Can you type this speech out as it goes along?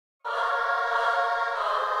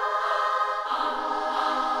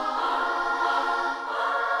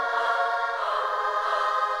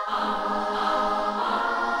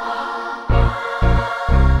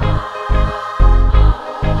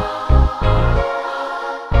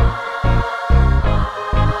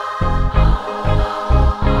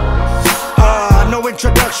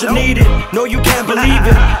No, you can't believe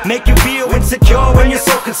it. Make you feel insecure when you're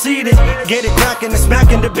so conceited. Get it cracking and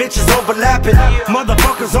smacking, the bitches overlapping.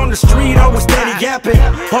 Motherfuckers on the street always steady yapping.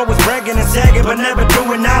 Always bragging and sagging, but never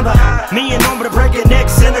doing nada. Me and Hombre breaking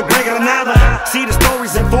necks in a granada. See the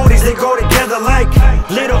stories in 40s, they go together like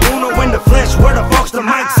Little Uno in the flesh, where the fuck's the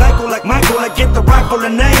mic? Cycle like Michael, I get the rifle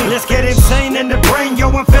and name. Let's get insane in the brain, yo,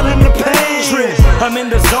 I'm feeling the pain. I'm in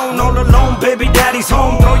the zone, all alone, baby daddy's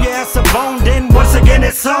home. Throw your ass a bone, then once again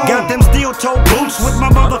it's on. Got them steel-toe boots with my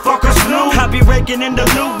motherfucker Snoop. I be raking in the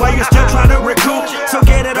loot while you still trying to recoup. So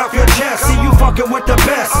get it off your chest, see you fucking with the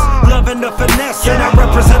best. Loving the finesse, and I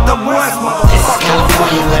represent the West, motherfucker. It's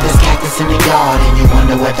California where there's cactus in the yard, and you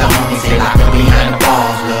wonder what the homies they locked up behind the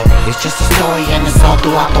bars. Look, it's just a story and it's all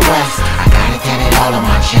throughout the West. I got it tatted all on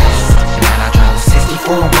my chest. And I drive a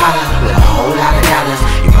 64 Impala with a whole lot of dollars.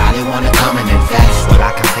 You probably wanna come and invest. Well,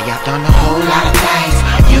 I can say I've done a whole lot of things.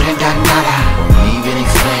 You done done nada. Won't even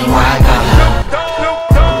explain why I bother.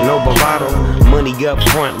 No bravado, money up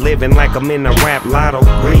front, living like I'm in a rap lotto.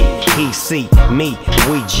 He see me,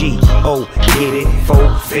 we G-O, get it,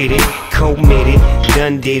 forfeited, committed,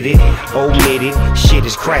 done did it, omitted, shit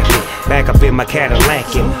is cracking, back up in my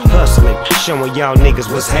Cadillac and hustling, showing y'all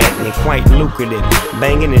niggas what's happening, quite lucrative,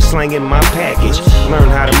 banging and slanging my package, learn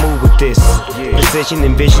how to move with this, precision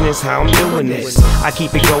and vision is how I'm doing this, I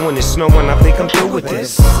keep it going, it's snowing, I think I'm through with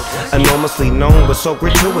this, enormously known but so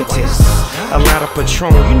gratuitous, a lot of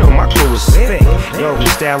Patron, you know my crew is thick, Doggy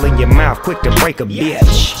style in your mouth, quick to break a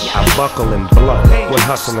bitch, I buckle and blow, with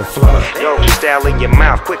hustle and flow, Doggy style in your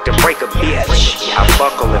mouth, quick to break a bitch, I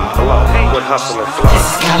buckle and blow, with hustle and flow. This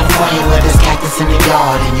is California where there's cactus in the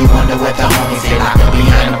yard, and you wonder where the homies they locked up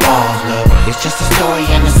behind the bars. Look, it's just a story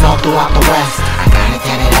and it's all throughout the West. I got it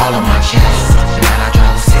tatted all on my chest. And I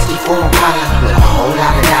drive a 64 Impala with a whole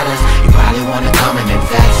lot of dollars. You probably wanna come and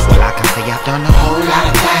invest. Well, I can say I've done a whole lot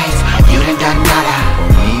of things. You done done nada.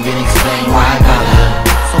 Won't even explain why I bother.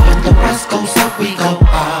 So when the West goes up, we go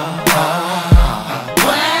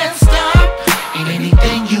West up. Ain't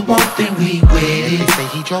anything you want, then we with it. Say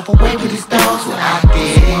he drove away with his dogs, well I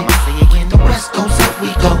did it. I say again, the West goes up, we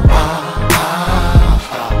go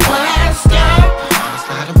West up.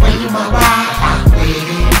 Slide away in my ride, I'm with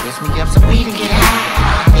it. Dress me up some weed and get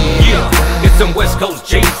high. Yeah, it's some West Coast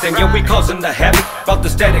G's, and yeah, we causing the havoc. Brought the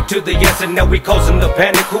static to the yes, and now we causing the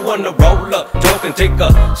panic. Who wanna roll up, talk and take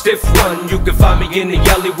a stiff run? You can find me in the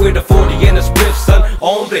alley with a 40 and a spliff, son.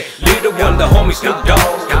 Hombre, leader one, the homie Snoop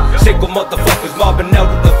Dogg. Sickle motherfuckers mobbing out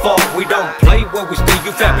of the fog. We don't play where we stay,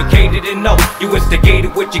 you fabricated and know. You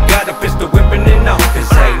instigated what you got, a pistol whipping and know.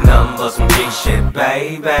 This ain't nothing but some G shit,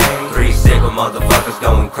 baby. 3 sickle motherfuckers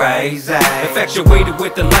going crazy. Infatuated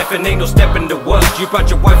with the life and ain't no stepping to us. You brought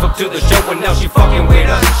your wife up to the show and now she fucking with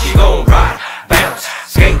us. She gon' ride, bounce,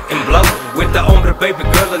 skate and blow with the Hombre baby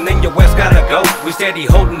girl, and then your West gotta go. We steady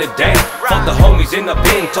holding it down. Fuck the homies in the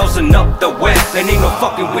pen, tossing up the West. And ain't no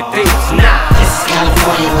fucking with this, nah. This is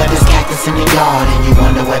California where there's cactus in the yard, and you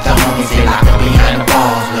wonder where the homies they locked up behind the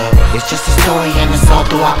bars. Look, it's just a story and it's all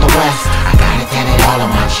throughout the West. I got it tatted all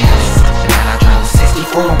on my chest. And I drive a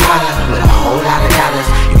 64 Impala with a whole lot of dollars.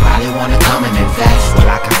 You probably wanna come and invest. Well,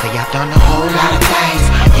 I can say I've done a whole lot of things.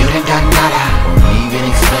 You done done nada. Won't even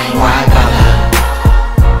explain why I bother.